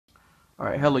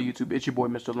Alright, hello YouTube, it's your boy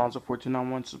Mr. Olonzo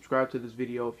 4291. Subscribe to this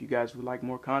video if you guys would like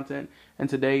more content. And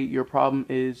today your problem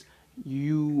is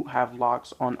you have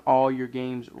locks on all your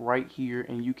games right here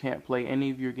and you can't play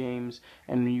any of your games,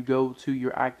 and when you go to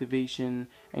your activation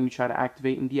and you try to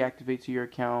activate and deactivate to your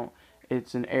account,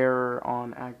 it's an error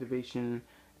on activation,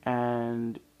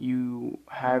 and you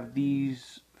have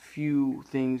these few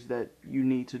things that you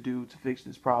need to do to fix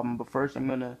this problem. But first I'm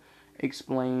going to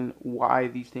explain why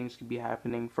these things could be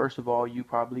happening. First of all, you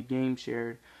probably game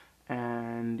shared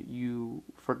and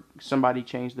somebody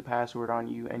changed the password on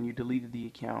you and you deleted the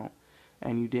account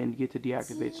and you didn't get to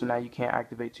deactivate, so now you can't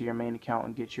activate to your main account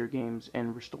and get your games,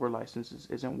 and restore licenses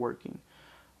isn't working,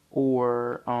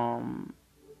 or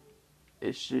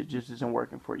it just isn't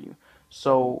working for you.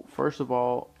 So first of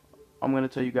all, I'm going to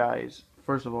tell you guys,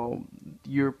 first of all,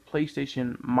 your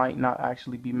PlayStation might not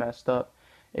actually be messed up.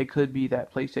 It could be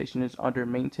that PlayStation is under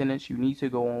maintenance. You need to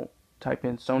go type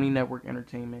in Sony Network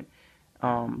Entertainment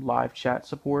live chat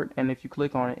support, and if you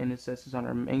click on it and it says it's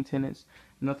under maintenance,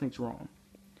 nothing's wrong.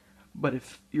 But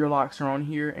if your locks are on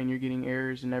here and you're getting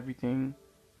errors and everything,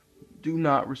 do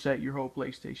not reset your whole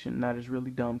PlayStation. That is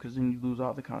really dumb, because then you lose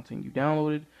all the content you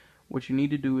downloaded. What you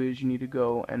need to do is you need to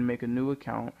go and make a new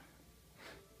account.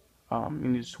 You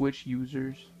need to switch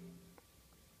users,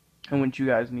 and what you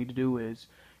guys need to do is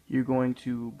you're going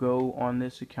to go on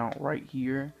this account right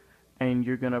here, and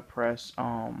you're gonna press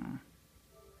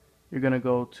you're gonna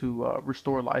go to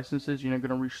restore licenses. You're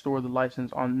gonna restore the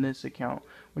license on this account.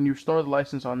 When you restore the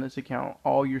license on this account,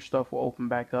 all your stuff will open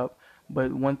back up.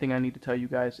 But one thing I need to tell you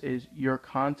guys is your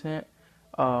content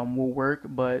will work,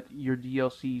 but your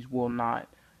DLCs will not.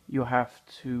 You'll have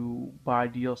to buy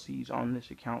DLCs on this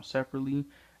account separately,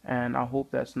 and I hope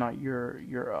that's not your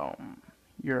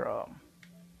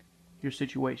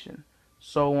situation.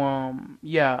 So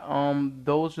yeah,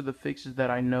 those are the fixes that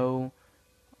I know,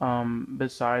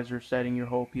 besides resetting your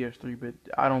whole PS3, but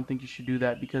I don't think you should do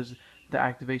that because the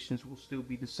activations will still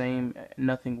be the same.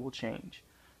 Nothing will change.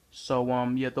 So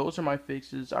yeah, those are my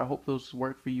fixes. I hope those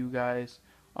work for you guys.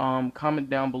 Comment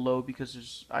down below,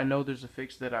 because I know there's a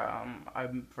fix that I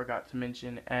forgot to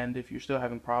mention, and if you're still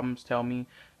having problems, tell me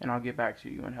and I'll get back to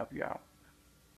you and help you out.